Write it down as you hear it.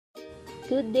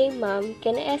Good day, ma'am.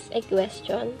 Can I ask a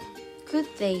question? Good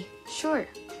day. Sure.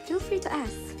 Feel free to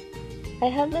ask.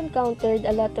 I have encountered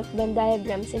a lot of Venn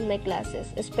diagrams in my classes,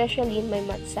 especially in my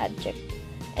math subject,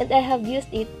 and I have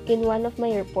used it in one of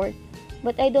my reports,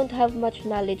 but I don't have much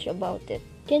knowledge about it.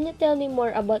 Can you tell me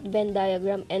more about Venn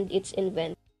diagram and its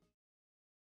invention?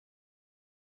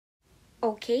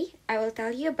 Okay, I will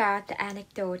tell you about the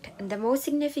anecdote and the most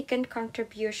significant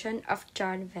contribution of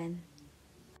John Venn.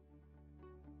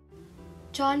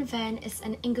 John Venn is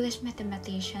an English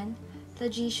mathematician,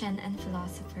 logician, and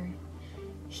philosopher.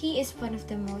 He is one of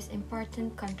the most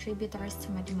important contributors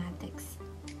to mathematics.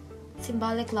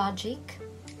 Symbolic logic,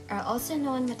 or also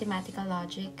known mathematical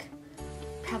logic,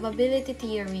 probability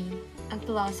theory, and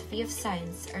philosophy of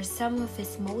science are some of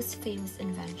his most famous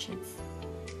inventions.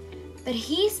 But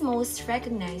he is most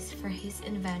recognized for his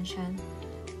invention,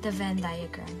 the Venn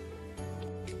diagram.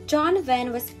 John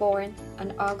Venn was born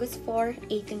on August 4,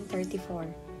 1834.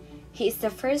 He is the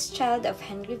first child of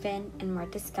Henry Venn and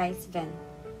Martha Skies Venn.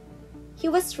 He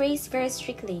was raised very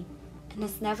strictly and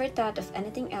has never thought of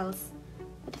anything else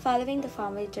but following the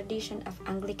family tradition of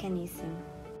Anglicanism.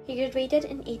 He graduated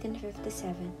in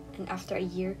 1857, and after a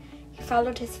year, he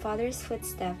followed his father's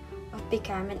footsteps of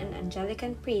becoming an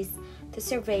Anglican priest to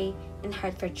survey in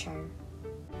Hertfordshire.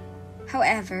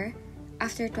 However,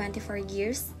 after 24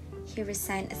 years, he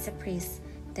resigned as a priest,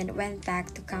 then went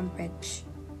back to Cambridge.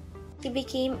 He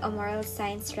became a moral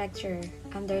science lecturer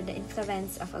under the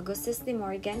influence of Augustus De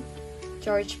Morgan,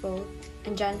 George Boole,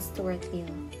 and John Stuart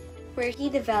Mill, where he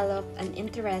developed an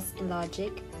interest in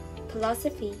logic,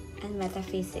 philosophy, and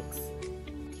metaphysics.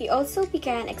 He also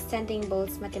began extending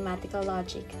Boole's mathematical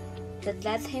logic that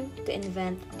led him to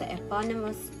invent the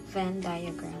eponymous Venn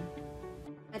diagram.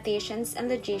 Mathematicians and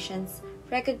logicians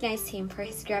recognize him for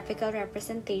his graphical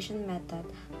representation method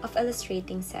of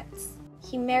illustrating sets.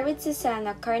 He married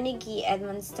Susanna Carnegie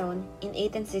Edmonstone in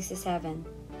 1867.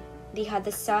 They had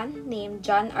a son named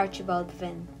John Archibald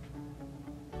Venn.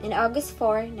 On August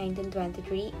 4,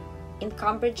 1923, in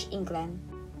Cambridge, England,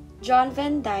 John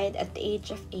Venn died at the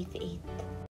age of 88.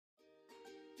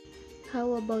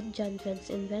 How about John Venn's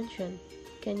invention?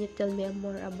 Can you tell me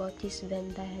more about his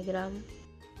Venn diagram?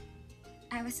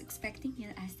 I was expecting you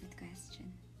to ask that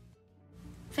question.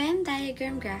 Venn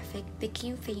diagram graphic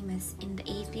became famous in the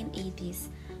 1880s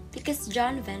because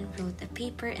John Venn wrote a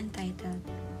paper entitled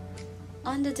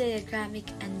On the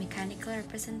Diagrammatic and Mechanical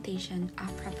Representation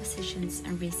of Propositions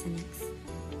and Reasonings.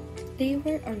 They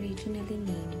were originally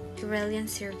named Euralian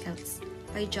circles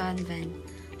by John Venn,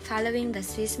 following the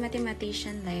Swiss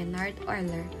mathematician Leonhard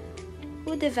Euler,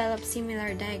 who developed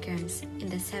similar diagrams in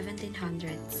the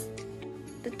 1700s.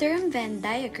 The term Venn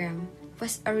diagram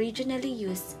was originally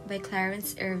used by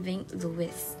Clarence Irving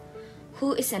Lewis,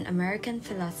 who is an American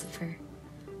philosopher,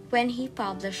 when he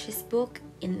published his book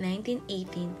in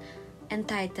 1918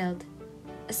 entitled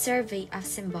A Survey of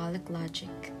Symbolic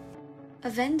Logic. A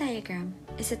Venn diagram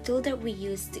is a tool that we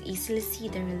use to easily see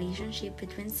the relationship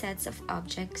between sets of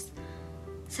objects,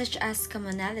 such as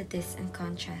commonalities and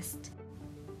contrast.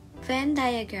 Venn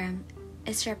diagram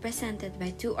is represented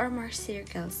by two or more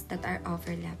circles that are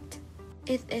overlapped.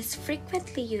 It is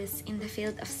frequently used in the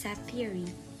field of set theory.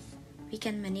 We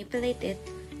can manipulate it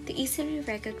to easily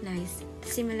recognize the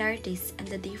similarities and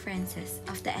the differences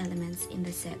of the elements in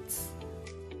the sets.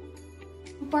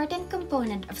 An important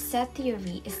component of set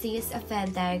theory is the use of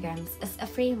Venn diagrams as a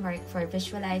framework for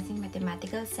visualizing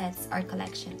mathematical sets or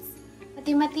collections.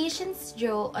 Mathematicians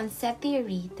draw on set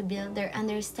theory to build their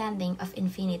understanding of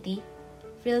infinity,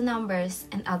 real numbers,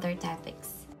 and other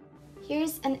topics.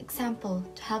 Here's an example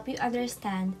to help you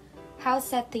understand how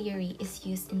set theory is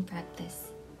used in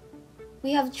practice.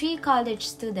 We have 3 college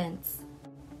students.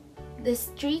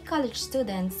 These 3 college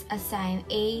students assign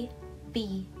A,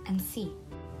 B, and C.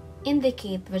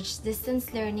 Indicate which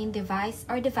distance learning device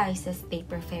or devices they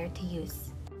prefer to use.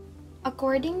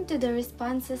 According to the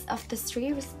responses of the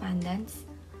 3 respondents,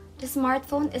 the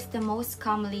smartphone is the most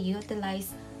commonly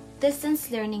utilized distance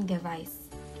learning device.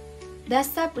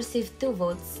 Desktop received 2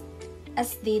 votes,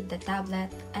 as did the tablet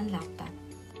and laptop.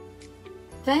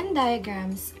 Venn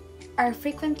diagrams are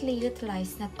frequently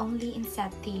utilized not only in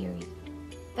set theory,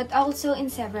 but also in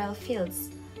several fields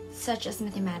such as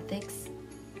mathematics,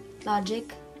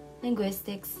 logic,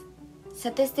 linguistics,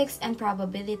 statistics and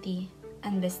probability,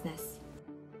 and business.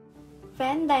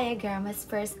 Venn diagram was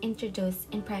first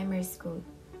introduced in primary school.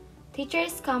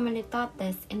 Teachers commonly taught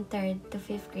this in 3rd to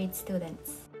 5th grade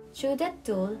students. Through that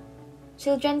tool,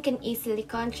 children can easily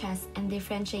contrast and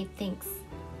differentiate things.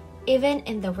 Even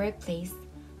in the workplace,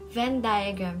 Venn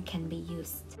diagram can be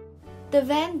used. The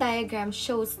Venn diagram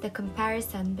shows the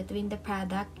comparison between the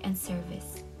product and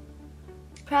service.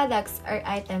 Products are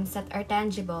items that are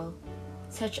tangible,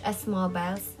 such as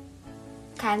mobiles,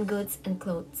 canned goods, and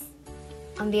clothes.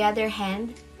 On the other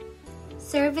hand,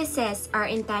 services are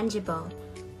intangible.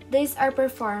 These are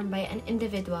performed by an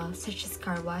individual, such as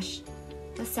car wash,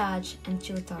 massage, and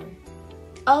tutor.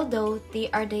 Although they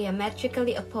are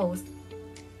diametrically opposed,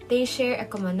 they share a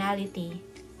commonality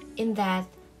in that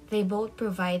they both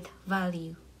provide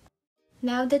value.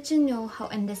 Now that you know how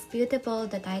indisputable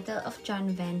the title of John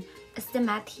Venn as the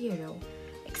math hero,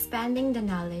 expanding the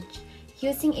knowledge,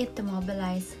 using it to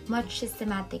mobilize much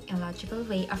systematic and logical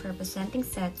way of representing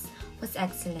sets was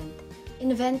excellent.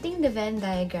 Inventing the Venn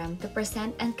diagram to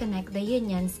present and connect the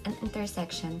unions and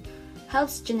intersection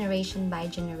helps generation by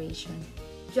generation.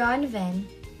 John Venn,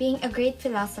 being a great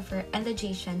philosopher and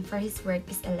logician for his work,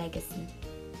 is a legacy,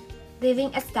 leaving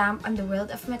a stamp on the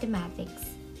world of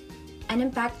mathematics and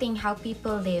impacting how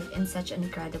people live in such an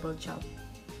incredible job.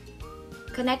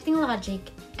 Connecting logic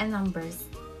and numbers,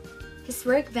 his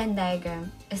work Venn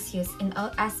diagram is used in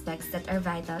all aspects that are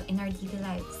vital in our daily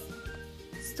lives.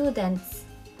 Students,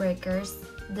 workers,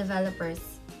 developers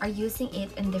are using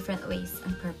it in different ways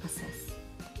and purposes.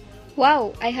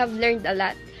 Wow, I have learned a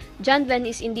lot. John Venn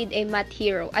is indeed a math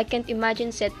hero. I can't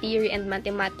imagine set theory and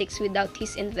mathematics without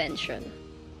his invention.